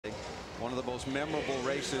One of the most memorable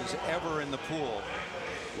races ever in the pool,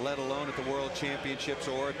 let alone at the World Championships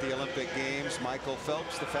or at the Olympic Games. Michael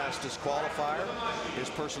Phelps, the fastest qualifier.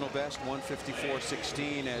 His personal best,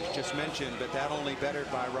 1:54.16, as just mentioned, but that only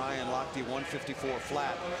bettered by Ryan Lochte, 1:54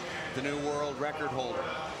 flat, the new world record holder.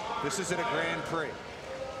 This is at a Grand Prix.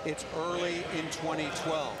 It's early in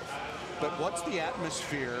 2012. But what's the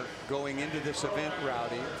atmosphere going into this event,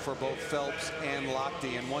 Rowdy, for both Phelps and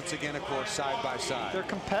Lochte? And once again, of course, side by side. They're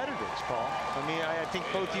competitors, Paul. I mean, I think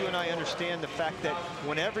both you and I understand the fact that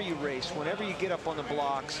whenever you race, whenever you get up on the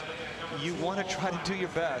blocks, you want to try to do your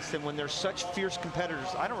best. And when there's such fierce competitors,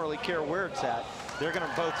 I don't really care where it's at, they're going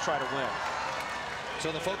to both try to win.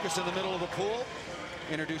 So the focus in the middle of the pool.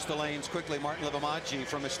 Introduce the lanes quickly. Martin Levamaji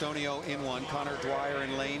from Estonio in 1. Connor Dwyer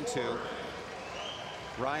in lane 2.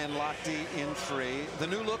 Ryan Lochte in 3. The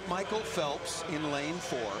new look Michael Phelps in lane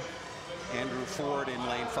 4. Andrew Ford in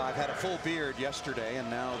lane 5. Had a full beard yesterday, and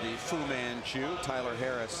now the Fu Manchu. Tyler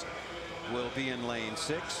Harris will be in lane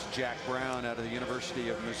 6. Jack Brown out of the University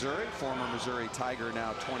of Missouri, former Missouri Tiger,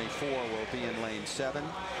 now 24, will be in lane 7.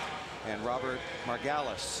 And Robert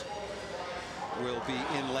Margalis will be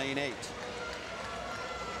in lane 8.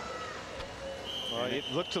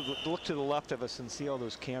 Look to the left of us and see all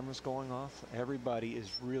those cameras going off. Everybody is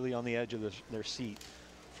really on the edge of their seat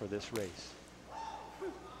for this race.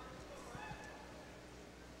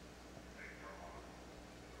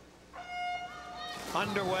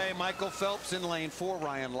 Underway, Michael Phelps in lane 4,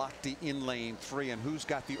 Ryan Lochte in lane 3. And who's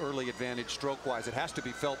got the early advantage stroke-wise? It has to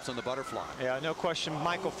be Phelps on the butterfly. Yeah, no question.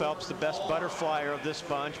 Michael Phelps, the best butterflyer of this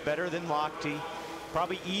bunch, better than Lochte.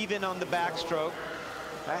 Probably even on the backstroke.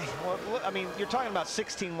 Well, I mean, you're talking about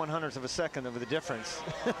 16/100ths of a second of the difference.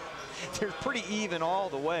 They're pretty even all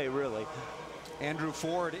the way, really. Andrew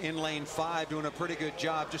Ford in lane 5 doing a pretty good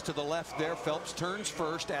job. Just to the left there, Phelps turns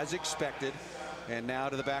first as expected, and now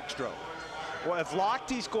to the backstroke. Well, if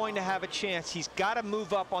Lochte's going to have a chance, he's got to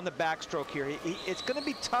move up on the backstroke here. It's going to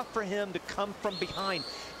be tough for him to come from behind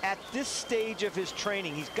at this stage of his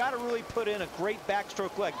training. He's got to really put in a great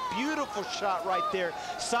backstroke leg. Beautiful shot right there,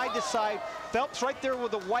 side to side. Phelps right there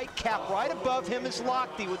with a white cap. Right above him is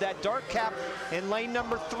Lochte with that dark cap in lane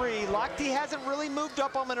number 3. Lochte hasn't really moved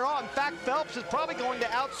up on him at all. In fact, Phelps is probably going to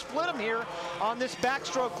outsplit him here on this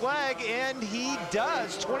backstroke leg, and he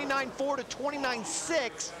does. 29.4 to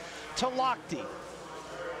 29.6 to Lochte.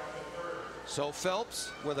 So Phelps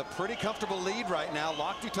with a pretty comfortable lead right now.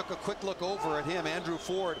 Lochte took a quick look over at him. Andrew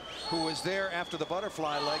Ford, who was there after the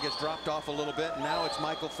butterfly leg, has dropped off a little bit. And now it's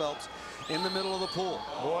Michael Phelps in the middle of the pool.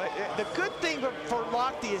 Boy, the good thing for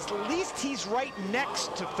Lochte is at least he's right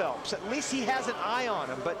next to Phelps. At least he has an eye on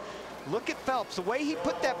him. But look at Phelps, the way he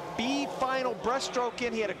put that B final breaststroke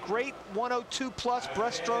in. He had a great 102 plus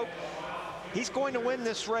breaststroke. He's going to win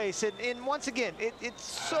this race. And once again, it's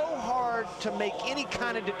so hard to make any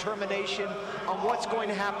kind of determination on what's going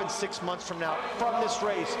to happen 6 months from now from this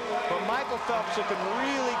race. But Michael Phelps looking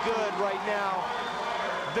really good right now.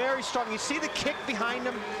 Very strong. You see the kick behind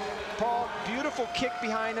him, Paul? Beautiful kick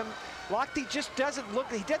behind him. Lochte just doesn't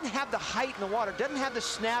look, he doesn't have the height in the water, doesn't have the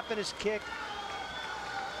snap in his kick.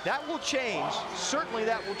 That will change. Certainly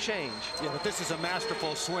that will change. Yeah, but this is a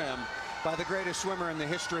masterful swim by the greatest swimmer in the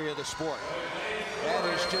history of the sport. That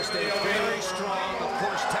is just a very strong, of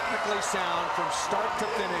course, technically sound from start to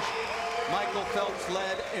finish. Michael Phelps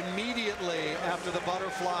led immediately after the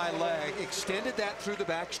butterfly leg, extended that through the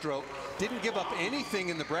backstroke, didn't give up anything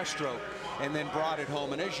in the breaststroke, and then brought it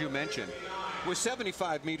home. And as you mentioned, with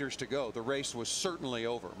 75 meters to go, the race was certainly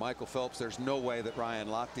over. Michael Phelps, there's no way that Ryan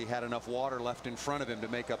Lochte had enough water left in front of him to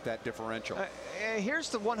make up that differential. Here's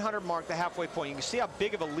the 100 mark, the halfway point. You can see how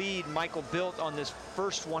big of a lead Michael built on this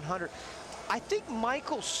first 100. I think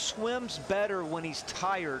Michael swims better when he's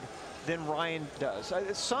tired than Ryan does.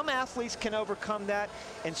 Some athletes can overcome that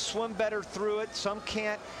and swim better through it. Some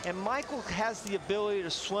can't. And Michael has the ability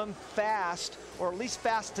to swim fast, or at least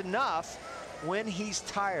fast enough, when he's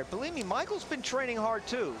tired. Believe me, Michael's been training hard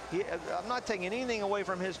too. I'm not taking anything away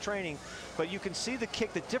from his training, but you can see the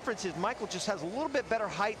kick. The difference is Michael just has a little bit better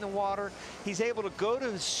height in the water. He's able to go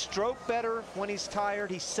to his stroke better when he's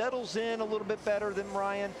tired. He settles in a little bit better than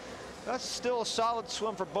Ryan. That's still a solid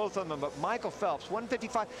swim for both of them, but Michael Phelps,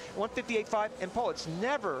 155, 158.5, and Paul, it's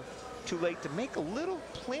never too late to make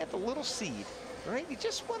plant a little seed, right? You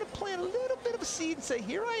just want to plant a little bit of a seed and say,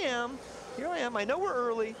 here I am, I know we're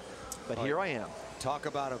early, but here I am. Talk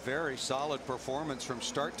about a very solid performance from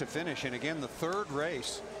start to finish. And again, the third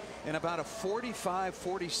race in about a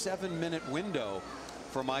 45-47 minute window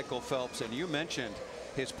for Michael Phelps. And you mentioned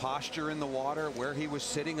his posture in the water, where he was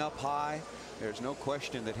sitting up high. There's no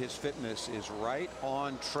question that his fitness is right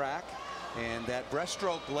on track. And that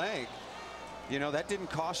breaststroke leg You know, that didn't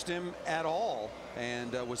cost him at all,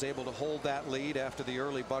 and was able to hold that lead after the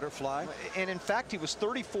early butterfly. And in fact, he was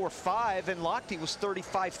 34.5, and Lochte was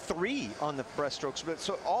 35.3 on the breaststroke split.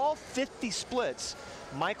 So all 50 splits,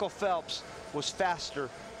 Michael Phelps was faster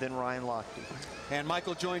than Ryan Lochte. And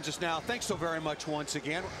Michael joins us now. Thanks so very much once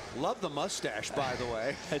again. Love the mustache, by the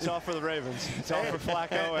way. It's all for the Ravens. It's all for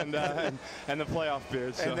Flacco and the playoff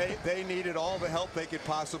beard. So. And they needed all the help they could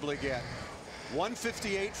possibly get.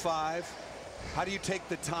 158.5. How do you take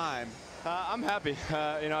the time? I'm happy.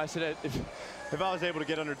 You know, I said if I was able to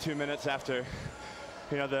get under 2 minutes after,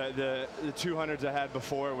 you know, the 200s I had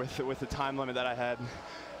before with the time limit that I had,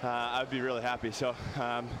 I'd be really happy. So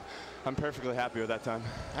I'm perfectly happy with that time.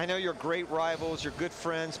 I know you're great rivals, you're good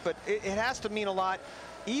friends, but it has to mean a lot.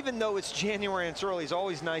 Even though it's January and it's early, it's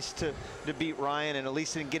always nice to beat Ryan and at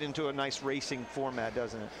least get into a nice racing format,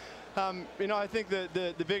 doesn't it? You know, I think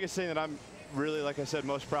the biggest thing that I'm really, like I said,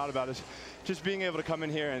 most proud about is just being able to come in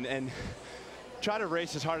here and try to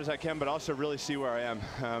race as hard as I can, but also really see where I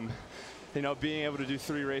am. You know, being able to do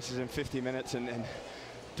 3 races in 50 minutes and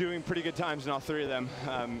doing pretty good times in all 3 of them,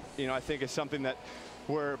 you know, I think is something that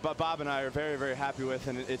Bob and I are very, very happy with,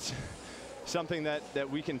 and it's something that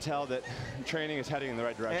we can tell that training is heading in the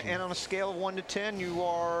right direction. And on a scale of 1 to 10, you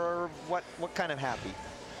are what kind of happy?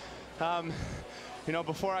 You know,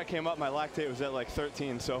 before I came up, my lactate was at like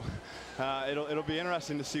 13, so it'll be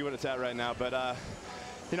interesting to see what it's at right now. But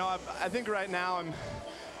you know, I think right now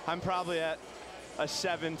I'm probably at a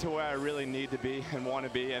 7 to where I really need to be and want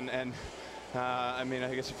to be, and I mean,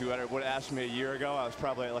 I guess if you would have asked me a year ago, I was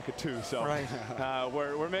probably at like a 2. So right.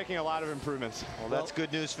 We're making a lot of improvements. Well, that's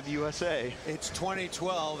good news for the USA. It's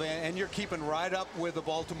 2012, and you're keeping right up with the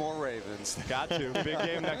Baltimore Ravens. Got to. Big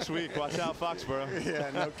game next week. Watch out, Foxborough. Yeah,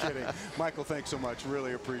 no kidding. Michael, thanks so much.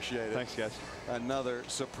 Really appreciate it. Thanks, guys. Another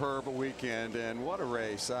superb weekend, and what a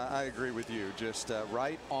race. I agree with you. Just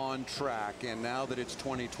right on track, and now that it's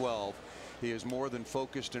 2012, he is more than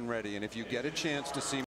focused and ready. And if you get a chance to see